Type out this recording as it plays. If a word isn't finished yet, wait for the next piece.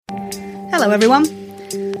Hello everyone.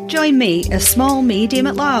 Join me, a small medium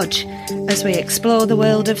at large, as we explore the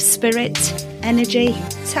world of spirit, energy,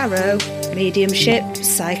 tarot, mediumship,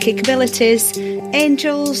 psychic abilities,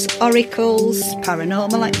 angels, oracles,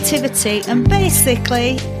 paranormal activity, and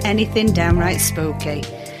basically anything downright spooky.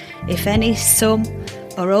 If any, some,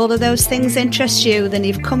 or all of those things interest you, then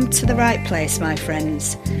you've come to the right place, my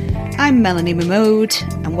friends. I'm Melanie Mahmood,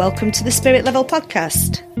 and welcome to the Spirit Level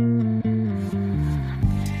Podcast.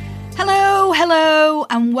 Hello,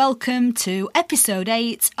 and welcome to episode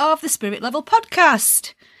 8 of the Spirit Level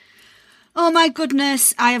Podcast. Oh my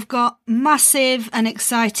goodness, I have got massive and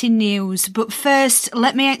exciting news, but first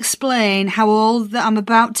let me explain how all that I'm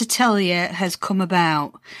about to tell you has come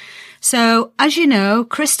about. So, as you know,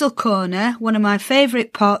 Crystal Corner, one of my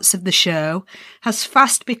favourite parts of the show, has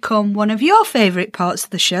fast become one of your favourite parts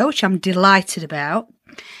of the show, which I'm delighted about.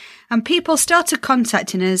 And people started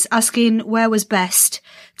contacting us asking where was best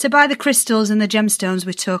to buy the crystals and the gemstones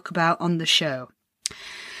we talk about on the show.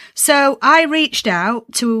 So I reached out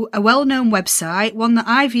to a well-known website, one that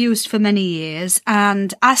I've used for many years,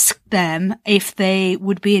 and asked them if they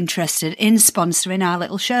would be interested in sponsoring our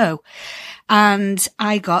little show. And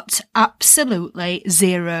I got absolutely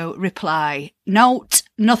zero reply. Note,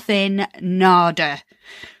 nothing, nada.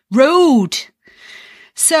 Rude.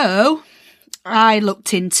 So I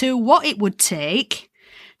looked into what it would take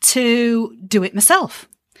to do it myself.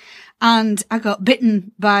 And I got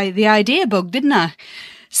bitten by the idea bug, didn't I?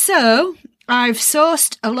 So I've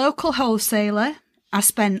sourced a local wholesaler. I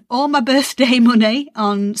spent all my birthday money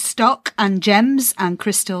on stock and gems and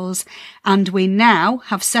crystals. And we now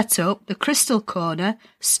have set up the Crystal Corner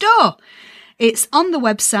store. It's on the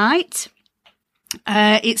website.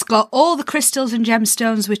 It's got all the crystals and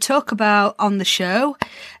gemstones we talk about on the show,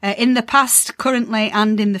 in the past, currently,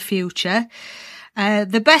 and in the future.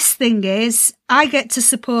 The best thing is I get to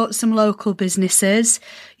support some local businesses.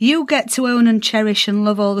 You get to own and cherish and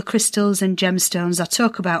love all the crystals and gemstones I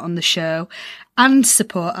talk about on the show and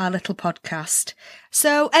support our little podcast.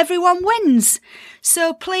 So everyone wins.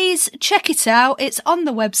 So please check it out. It's on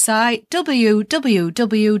the website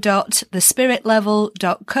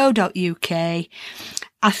www.thespiritlevel.co.uk.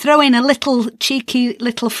 I throw in a little cheeky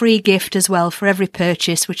little free gift as well for every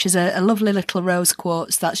purchase, which is a lovely little rose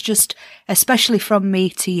quartz that's just especially from me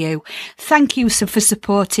to you. Thank you for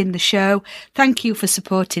supporting the show. Thank you for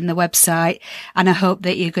supporting the website. And I hope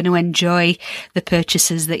that you're going to enjoy the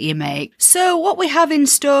purchases that you make. So what we have in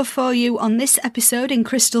store for you on this episode in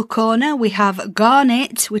Crystal Corner, we have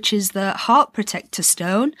garnet, which is the heart protector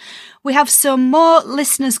stone. We have some more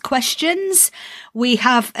listeners' questions. We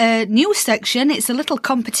have a new section. It's a little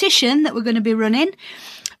competition that we're going to be running.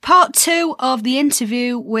 Part 2 of the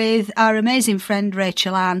interview with our amazing friend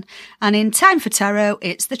Rachel Ann. And in Time for Tarot,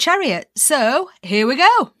 it's the Chariot. So here we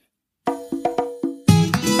go.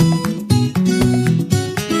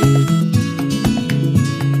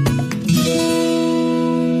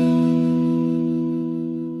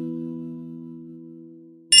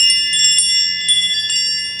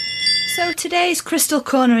 So today's Crystal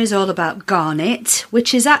Corner is all about garnet,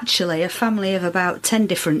 which is actually a family of about 10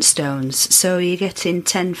 different stones. So you're getting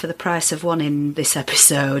 10 for the price of one in this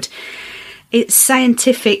episode. Its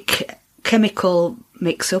scientific chemical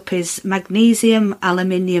mix-up is magnesium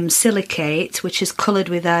aluminium silicate, which is coloured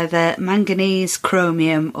with either manganese,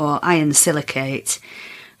 chromium or iron silicate.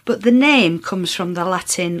 But the name comes from the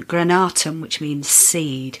Latin granatum, which means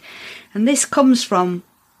seed. And this comes from,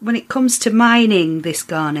 when it comes to mining this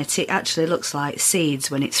garnet, it actually looks like seeds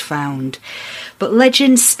when it's found. But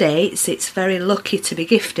legend states it's very lucky to be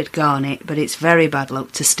gifted garnet, but it's very bad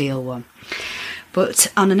luck to steal one.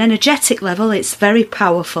 But on an energetic level, it's very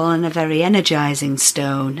powerful and a very energising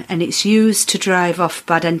stone, and it's used to drive off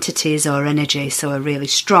bad entities or energy, so a really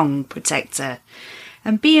strong protector.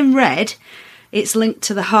 And being red, it's linked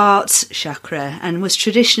to the heart chakra and was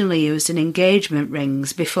traditionally used in engagement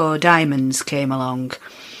rings before diamonds came along.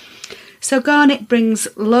 So garnet brings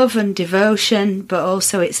love and devotion, but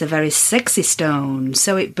also it's a very sexy stone.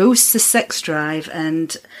 So it boosts the sex drive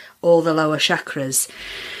and all the lower chakras.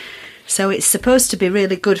 So it's supposed to be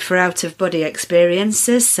really good for out-of-body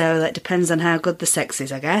experiences, so that depends on how good the sex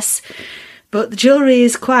is, I guess. But the jewellery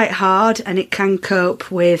is quite hard and it can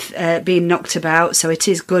cope with being knocked about, so it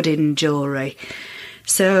is good in jewellery.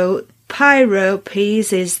 So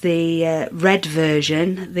Pyropes is the red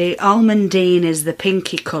version, the almandine is the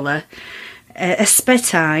pinky colour,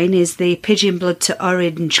 Espetine is the pigeon blood to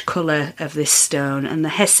orange colour of this stone, and the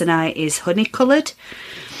hessonite is honey coloured.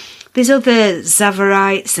 There's other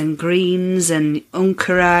zavarites and greens and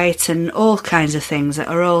uncharite and all kinds of things that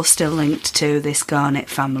are all still linked to this garnet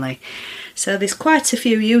family. So there's quite a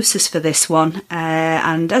few uses for this one,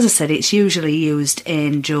 and as I said, it's usually used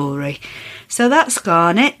in jewellery. So that's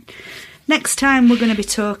garnet. Next time we're going to be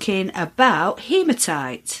talking about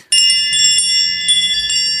hematite.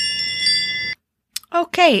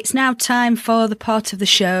 Okay, it's now time for the part of the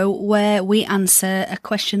show where we answer a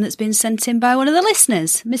question that's been sent in by one of the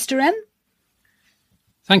listeners. Mr. M?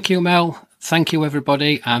 Thank you, Mel. Thank you,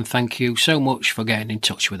 everybody, and thank you so much for getting in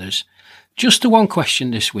touch with us. Just the one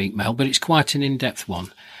question this week, Mel, but it's quite an in-depth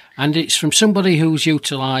one, and it's from somebody who's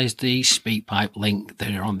utilised the SpeakPipe link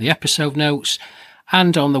that are on the episode notes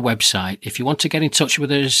and on the website. If you want to get in touch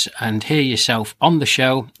with us and hear yourself on the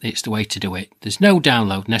show, it's the way to do it. There's no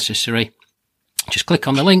download necessary. Just click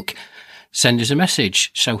on the link, send us a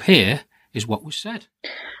message. So here is what was said.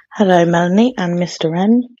 Hello, Melanie and Mr.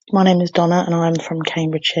 N. My name is Donna and I'm from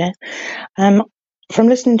Cambridgeshire. From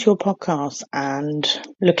listening to your podcast and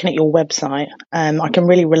looking at your website, I can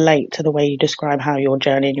really relate to the way you describe how your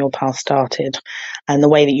journey and your path started and the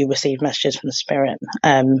way that you receive messages from the Spirit.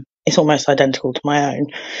 It's almost identical to my own.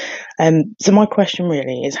 So my question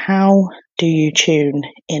really is, how do you tune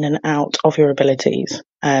in and out of your abilities,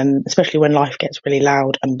 especially when life gets really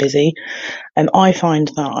loud and busy? I find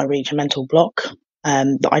that I reach a mental block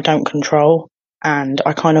that I don't control, and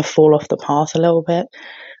I kind of fall off the path a little bit.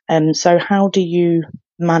 So how do you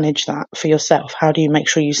manage that for yourself? How do you make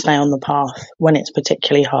sure you stay on the path when it's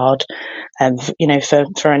particularly hard,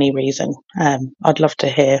 for any reason? I'd love to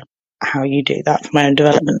hear how you do that for my own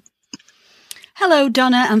development. Hello,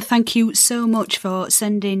 Donna, and thank you so much for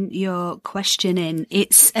sending your question in.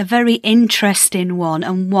 It's a very interesting one,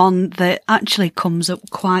 and one that actually comes up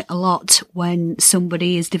quite a lot when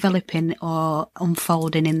somebody is developing or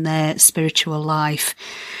unfolding in their spiritual life.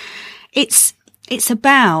 It's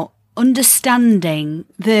about understanding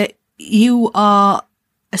that you are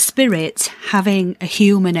a spirit having a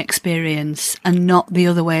human experience and not the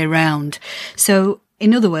other way around. So,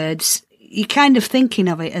 in other words, you're kind of thinking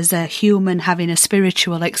of it as a human having a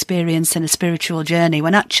spiritual experience and a spiritual journey,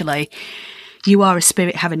 when actually you are a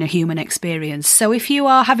spirit having a human experience. So if you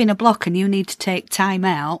are having a block and you need to take time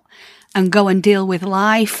out and go and deal with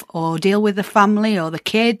life or deal with the family or the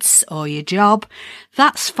kids or your job,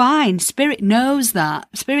 that's fine. Spirit knows that.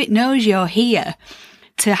 Spirit knows you're here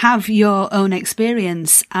to have your own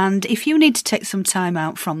experience. And if you need to take some time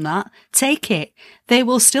out from that, take it. They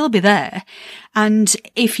will still be there. And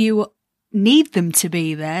if you need them to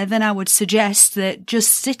be there, then I would suggest that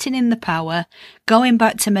just sitting in the power, going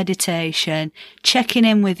back to meditation, checking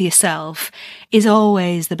in with yourself is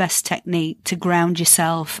always the best technique to ground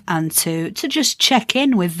yourself and to just check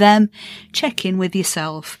in with them, check in with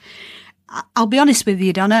yourself. I'll be honest with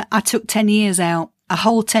you, Donna, I took 10 years out. A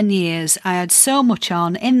whole 10 years. I had so much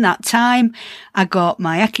on in that time. I got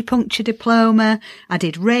my acupuncture diploma. I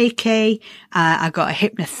did Reiki. I got a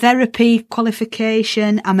hypnotherapy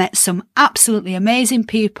qualification. I met some absolutely amazing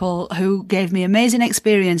people who gave me amazing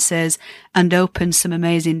experiences and opened some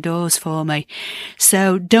amazing doors for me.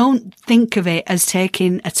 So don't think of it as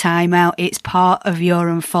taking a time out. It's part of your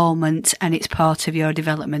unfoldment and it's part of your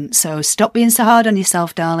development. So stop being so hard on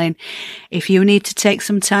yourself, darling. If you need to take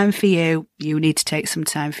some time for you, you need to take some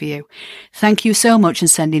time for you. Thank you so much, and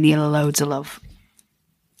sending you loads of love.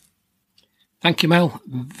 Thank you, Mel.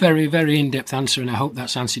 Very, very in-depth answer, and I hope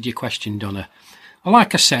that's answered your question, Donna. Well,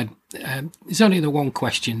 like I said, there's only the one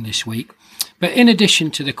question this week, but in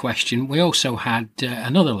addition to the question, we also had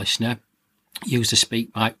another listener use the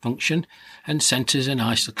SpeakPipe function and sent us a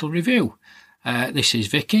nice little review. This is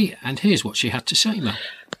Vicky, and here's what she had to say, Mel.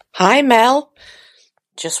 Hi, Mel.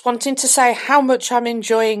 Just wanting to say how much I'm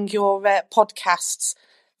enjoying your podcasts.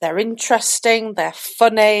 They're interesting, they're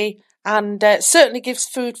funny, and certainly gives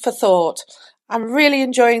food for thought. I'm really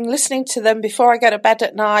enjoying listening to them before I go to bed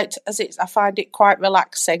at night, as I find it quite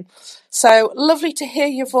relaxing. So lovely to hear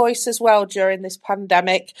your voice as well during this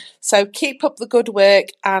pandemic. So keep up the good work,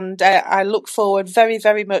 and I look forward very,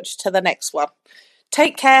 very much to the next one.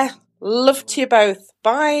 Take care. Love to you both.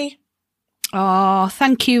 Bye. Oh,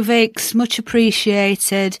 thank you, Vix. Much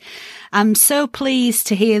appreciated. I'm so pleased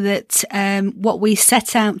to hear that what we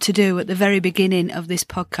set out to do at the very beginning of this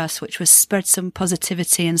podcast, which was spread some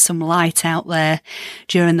positivity and some light out there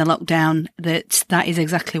during the lockdown, that is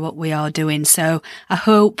exactly what we are doing. So I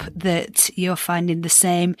hope that you're finding the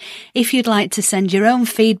same. If you'd like to send your own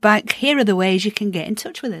feedback, here are the ways you can get in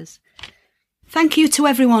touch with us. Thank you to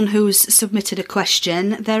everyone who's submitted a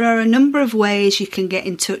question. There are a number of ways you can get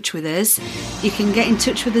in touch with us. You can get in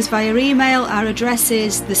touch with us via email. Our address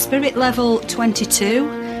is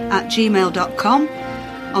thespiritlevel22@gmail.com.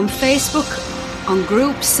 On Facebook, on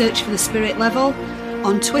groups, search for The Spirit Level.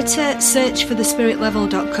 On Twitter, search for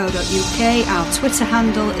thespiritlevel.co.uk. Our Twitter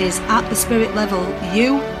handle is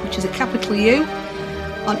 @thespiritlevelU, which is a capital U.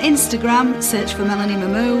 On Instagram, search for Melanie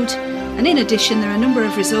Mahmood. And in addition, there are a number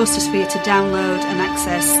of resources for you to download and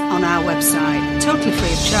access on our website, totally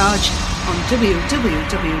free of charge, on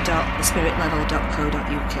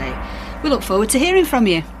www.thespiritlevel.co.uk. We look forward to hearing from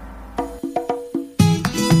you.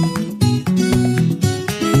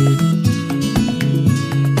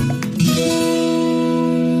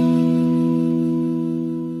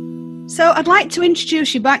 So I'd like to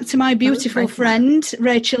introduce you back to my beautiful friend,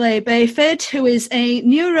 Rachel A. Bayford, who is a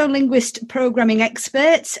neuro-linguist programming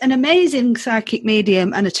expert, an amazing psychic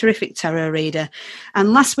medium and a terrific tarot reader.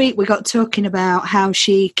 And last week we got talking about how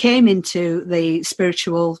she came into the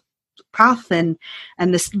spiritual path and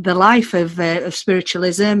the life of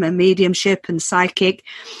spiritualism and mediumship and psychic.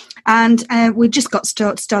 And we just got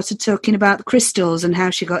started talking about the crystals and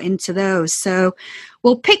how she got into those. So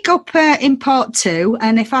we'll pick up in part 2.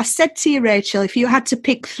 And if I said to you, Rachel, if you had to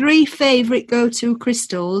pick 3 favourite go-to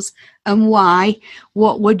crystals and why,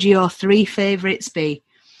 what would your 3 favourites be?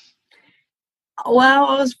 Well,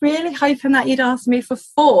 I was really hoping that you'd ask me for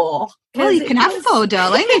 4. Well, you can have 4,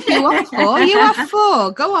 darling, if you want 4. You have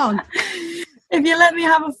 4. Go on. If you let me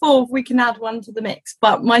have a 4th, we can add one to the mix.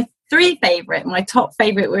 But my 3 favourite, my top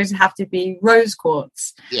favourite would have to be rose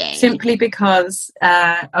quartz. Yay. Simply because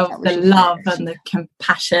of the love and the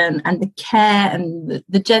compassion and the care and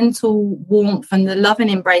the gentle warmth and the love and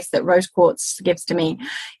embrace that rose quartz gives to me.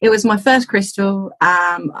 It was my first crystal.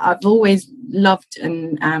 I've always loved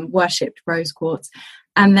and worshipped rose quartz.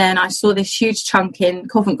 And then I saw this huge chunk in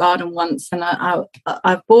Covent Garden once, and I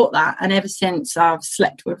bought that. And ever since, I've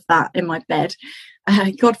slept with that in my bed.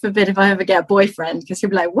 God forbid if I ever get a boyfriend, because he'll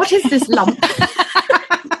be like, what is this lump?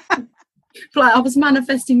 Like, I was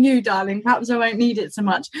manifesting you, darling. Perhaps I won't need it so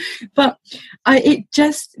much. But it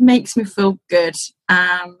just makes me feel good.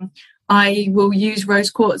 I will use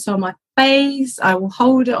rose quartz on my face. I will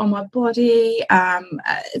hold it on my body.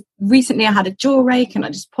 Recently, I had a jaw rake, and I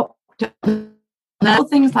just popped it. Little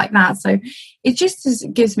things like that. So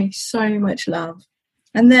it gives me so much love.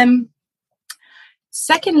 And then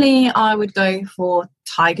secondly, I would go for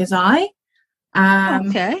Tiger's Eye.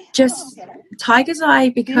 Just Tiger's Eye,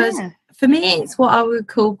 because for me, it's what I would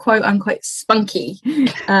call quote unquote spunky.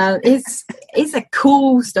 It's a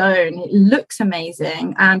cool stone. It looks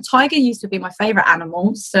amazing. Tiger used to be my favorite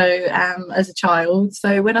animal. So as a child,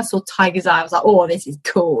 so when I saw Tiger's Eye, I was like, oh, this is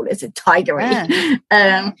cool. It's a tigery.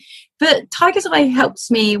 But Tiger's Eye helps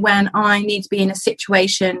me when I need to be in a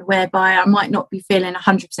situation whereby I might not be feeling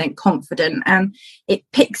 100% confident. And it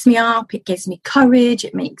picks me up. It gives me courage.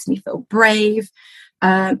 It makes me feel brave.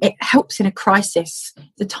 It helps in a crisis.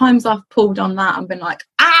 The times I've pulled on that, I've been like,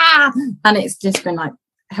 and it's just been like,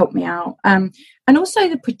 help me out. And also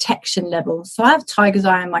the protection level. So I have Tiger's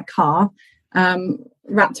Eye in my car,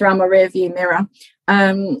 wrapped around my rear view mirror.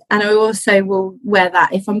 And I also will wear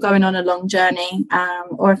that if I'm going on a long journey,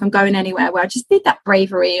 or if I'm going anywhere where I just need that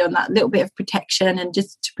bravery and that little bit of protection, and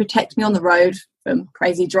just to protect me on the road from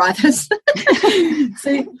crazy drivers.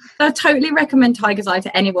 So I totally recommend Tiger's Eye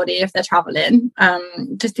to anybody if they're traveling,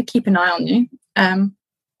 just to keep an eye on you, and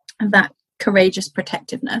that courageous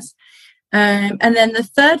protectiveness. And then the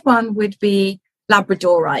third one would be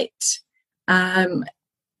Labradorite.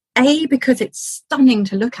 Because it's stunning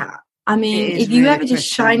to look at. I mean, if you ever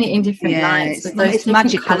just shine it in different lights, it's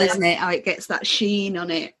magical, colours, isn't it? How it gets that sheen on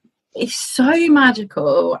it. It's so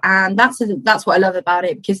magical, and that's what I love about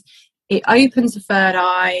it, because it opens the third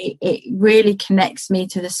eye. It really connects me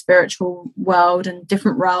to the spiritual world and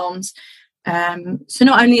different realms. So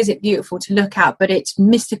not only is it beautiful to look at, but it's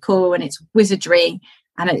mystical and it's wizardry.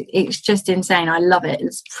 And it's just insane. I love it.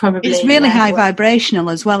 It's really high vibrational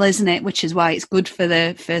as well, isn't it? Which is why it's good for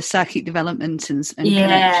psychic development and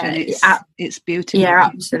connection. It's beautiful. Yeah,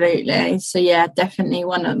 absolutely. So yeah, definitely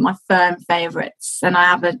one of my firm favourites. And I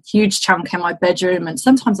have a huge chunk in my bedroom, and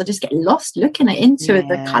sometimes I just get lost looking into it,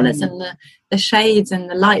 the colours and the shades and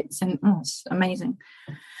the lights, and it's amazing.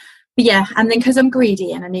 But yeah, and then because I'm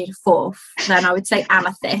greedy and I need a fourth, then I would say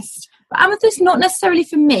amethyst. But amethyst, not necessarily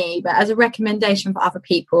for me, but as a recommendation for other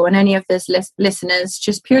people and any of those listeners,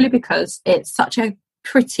 just purely because it's such a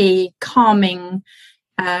pretty, calming,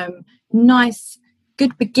 nice,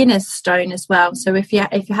 good beginner's stone as well. So if you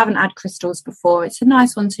haven't had crystals before, it's a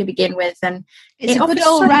nice one to begin with, and it's a good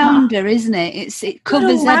all-rounder, isn't it? It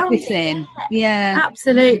covers everything. Yeah,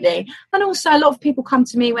 absolutely. And also, a lot of people come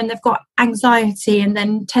to me when they've got anxiety and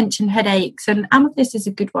then tension, headaches, and amethyst is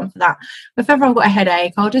a good one for that. If ever I've got a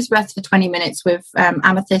headache, I'll just rest for 20 minutes with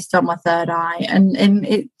amethyst on my third eye, and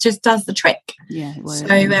it just does the trick. Yeah. So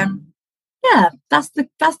yeah, that's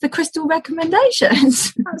the crystal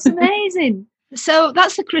recommendations. That's amazing. So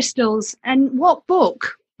that's the crystals. And what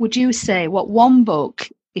book would you say, what one book,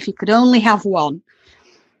 if you could only have one,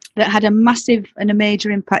 that had a massive and a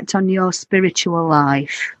major impact on your spiritual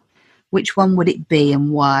life, which one would it be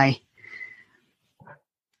and why?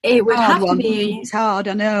 It would have to be. It's hard,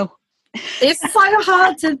 I know. It's so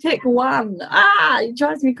hard to pick one. It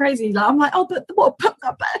drives me crazy. Like, I'm like, oh, but what?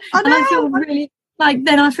 And I feel really like,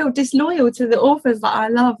 then I feel disloyal to the authors that I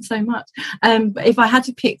love so much. But if I had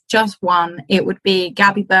to pick just one, it would be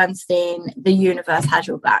Gabby Bernstein, The Universe Has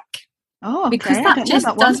Your Back. Oh, okay. Because that just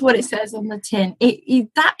does what it says on the tin.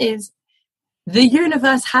 That is, the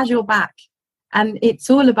universe has your back. And it's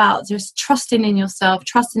all about just trusting in yourself,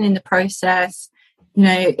 trusting in the process. You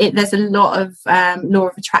know, there's a lot of law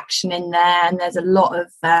of attraction in there, and there's a lot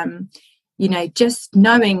of, just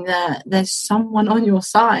knowing that there's someone on your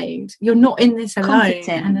side. You're not in this alone.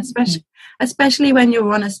 And especially when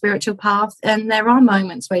you're on a spiritual path, and there are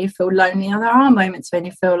moments where you feel lonely, and there are moments when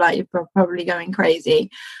you feel like you're probably going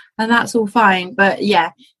crazy, and that's all fine. But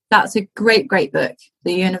yeah, that's a great, great book.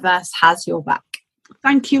 The Universe Has Your Back.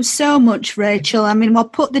 Thank you so much, Rachel. I mean, we'll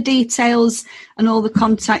put the details and all the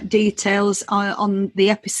contact details on the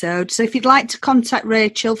episode. So if you'd like to contact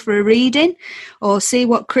Rachel for a reading or see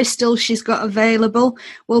what crystals she's got available,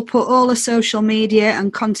 we'll put all the social media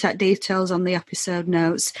and contact details on the episode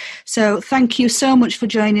notes. So thank you so much for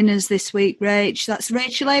joining us this week, Rach. That's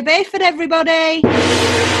Rachel A. Bayford, everybody.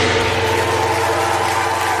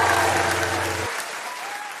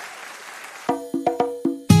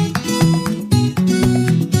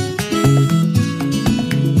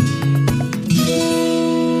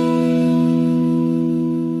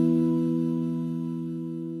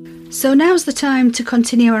 So now's the time to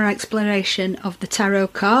continue our exploration of the tarot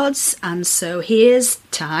cards, and so here's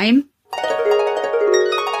time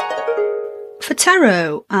for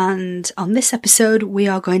tarot. And on this episode we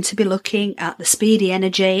are going to be looking at the speedy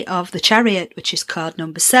energy of the Chariot, which is card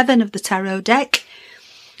number 7 of the tarot deck.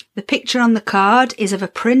 The picture on the card is of a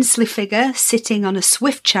princely figure sitting on a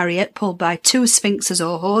swift chariot pulled by 2 sphinxes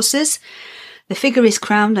or horses. The figure is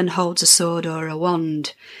crowned and holds a sword or a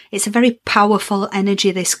wand. It's a very powerful energy,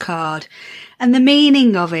 this card. And the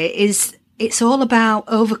meaning of it is it's all about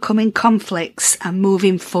overcoming conflicts and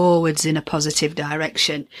moving forwards in a positive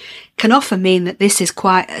direction. Can often mean that this is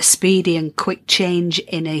quite a speedy and quick change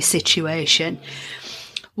in a situation.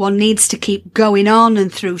 One needs to keep going on,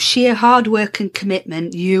 and through sheer hard work and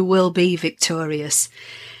commitment, you will be victorious.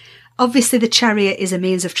 Obviously, the Chariot is a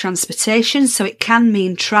means of transportation, so it can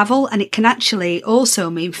mean travel, and it can actually also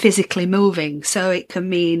mean physically moving. So it can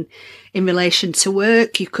mean in relation to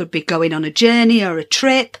work, you could be going on a journey or a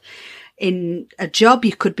trip. In a job,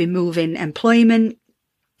 you could be moving employment.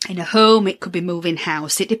 In a home, it could be moving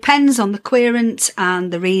house. It depends on the querent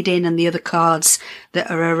and the reading and the other cards that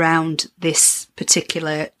are around this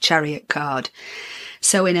particular Chariot card.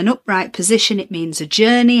 So in an upright position, it means a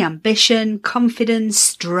journey, ambition,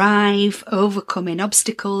 confidence, drive, overcoming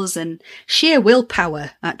obstacles and sheer willpower,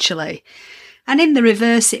 actually. And in the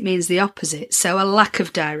reverse, it means the opposite. So a lack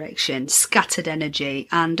of direction, scattered energy,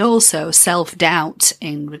 and also self-doubt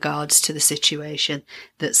in regards to the situation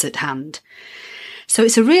that's at hand. So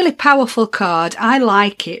it's a really powerful card. I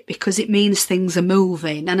like it because it means things are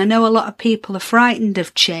moving. And I know a lot of people are frightened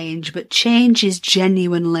of change, but change is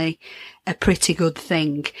genuinely a pretty good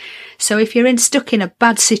thing. So if you're stuck in a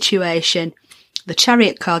bad situation, the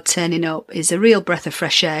Chariot card turning up is a real breath of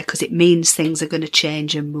fresh air because it means things are going to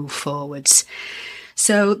change and move forwards.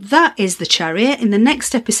 So that is the Chariot. In the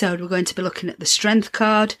next episode, we're going to be looking at the Strength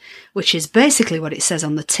card, which is basically what it says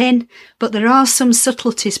on the tin, but there are some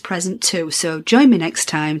subtleties present too. So join me next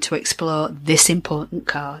time to explore this important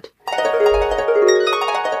card.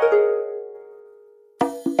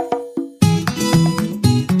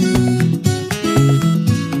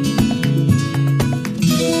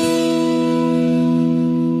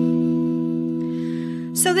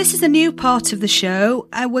 So this is a new part of the show,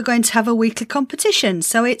 and we're going to have a weekly competition.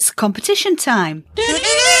 So it's competition time.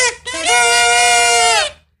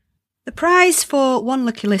 The prize for one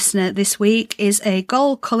lucky listener this week is a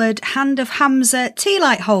gold-coloured Hand of Hamza tea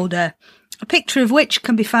light holder, a picture of which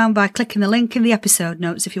can be found by clicking the link in the episode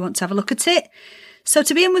notes if you want to have a look at it. So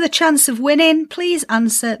to be in with a chance of winning, please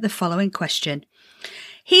answer the following question.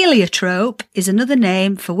 Heliotrope is another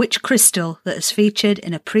name for which crystal that is featured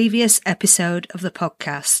in a previous episode of the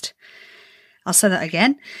podcast? I'll say that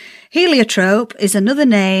again. Heliotrope is another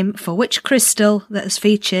name for which crystal that is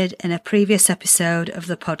featured in a previous episode of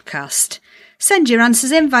the podcast? Send your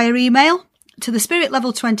answers in via email to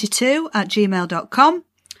thespiritlevel22@gmail.com,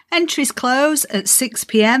 Entries close at 6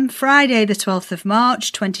 p.m. Friday the 12th of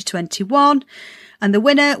March 2021, and the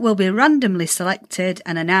winner will be randomly selected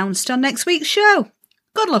and announced on next week's show.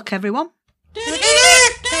 Good luck, everyone.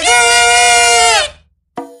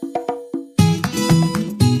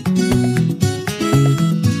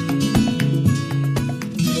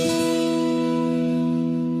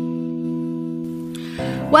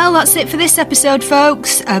 Well, that's it for this episode,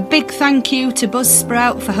 folks. A big thank you to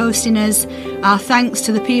Buzzsprout for hosting us. Our thanks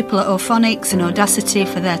to the people at Auphonics and Audacity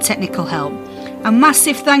for their technical help. A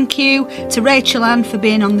massive thank you to Rachel Ann for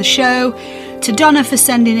being on the show, to Donna for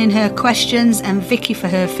sending in her questions, and Vicky for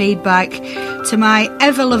her feedback, to my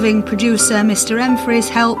ever-loving producer, Mr. M, for his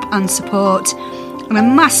help and support. And a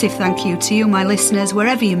massive thank you to you, my listeners,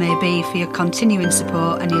 wherever you may be, for your continuing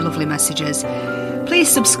support and your lovely messages. Please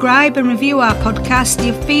subscribe and review our podcast.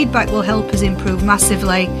 Your feedback will help us improve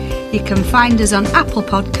massively. You can find us on Apple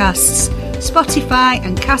Podcasts, Spotify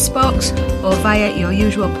and Castbox, or via your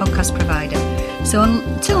usual podcast provider. So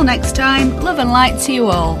until next time, love and light to you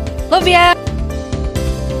all. Love ya!